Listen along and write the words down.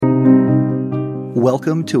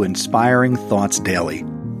Welcome to Inspiring Thoughts Daily.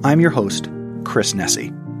 I'm your host, Chris Nesi,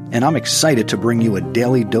 and I'm excited to bring you a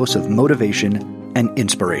daily dose of motivation and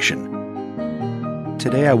inspiration.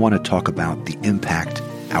 Today I want to talk about the impact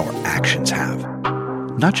our actions have,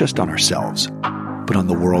 not just on ourselves, but on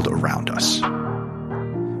the world around us.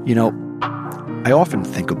 You know, I often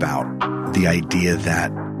think about the idea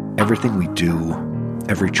that everything we do,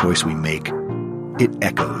 every choice we make, it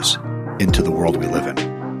echoes into the world we live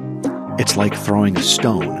in. It's like throwing a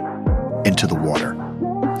stone into the water.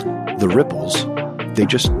 The ripples, they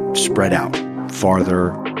just spread out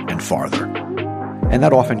farther and farther. And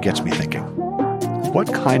that often gets me thinking,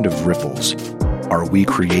 what kind of ripples are we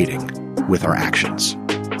creating with our actions?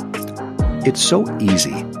 It's so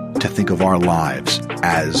easy to think of our lives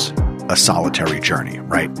as a solitary journey,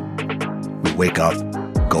 right? We wake up,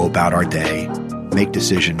 go about our day, make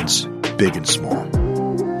decisions, big and small.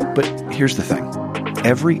 But here's the thing.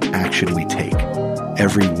 Every action we take,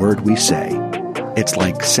 every word we say, it's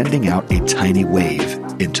like sending out a tiny wave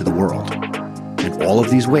into the world. And all of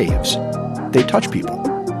these waves, they touch people.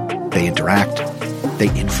 They interact. They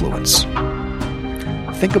influence.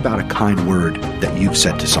 Think about a kind word that you've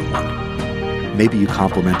said to someone. Maybe you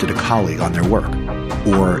complimented a colleague on their work,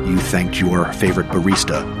 or you thanked your favorite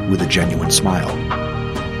barista with a genuine smile.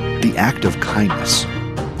 The act of kindness,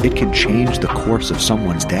 it can change the course of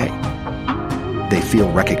someone's day. They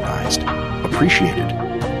feel recognized, appreciated,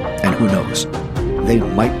 and who knows, they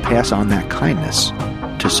might pass on that kindness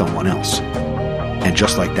to someone else. And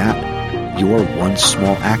just like that, your one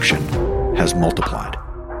small action has multiplied.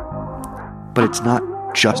 But it's not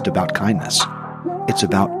just about kindness. It's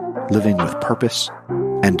about living with purpose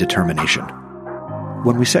and determination.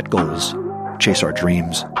 When we set goals, chase our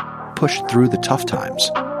dreams, push through the tough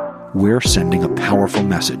times, we're sending a powerful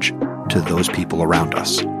message to those people around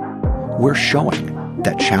us. We're showing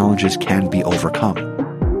that challenges can be overcome,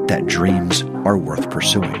 that dreams are worth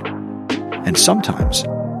pursuing. And sometimes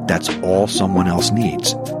that's all someone else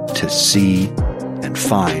needs to see and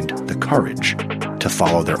find the courage to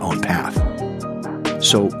follow their own path.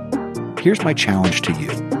 So here's my challenge to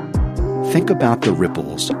you. Think about the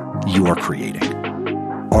ripples you are creating.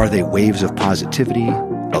 Are they waves of positivity,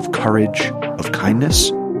 of courage, of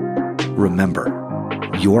kindness? Remember,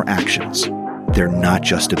 your actions, they're not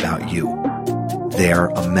just about you. They're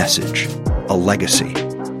a message, a legacy,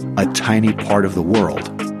 a tiny part of the world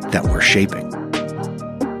that we're shaping.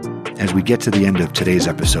 As we get to the end of today's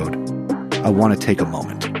episode, I want to take a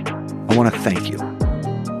moment. I want to thank you.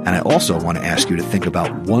 And I also want to ask you to think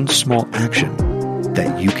about one small action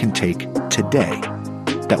that you can take today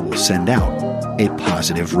that will send out a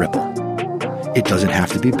positive ripple. It doesn't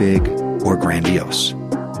have to be big or grandiose.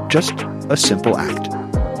 Just a simple act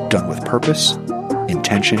done with purpose,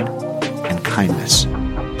 intention, and kindness.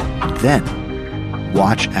 And then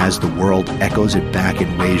watch as the world echoes it back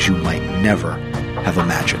in ways you might never have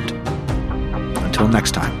imagined. Until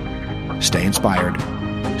next time, stay inspired,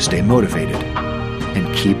 stay motivated,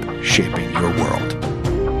 and keep shaping your world.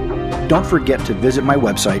 Don't forget to visit my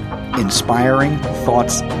website,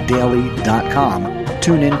 inspiringthoughtsdaily.com.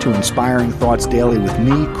 Tune in to Inspiring Thoughts Daily with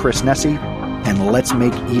me, Chris Nesi, and let's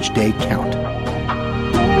make each day count.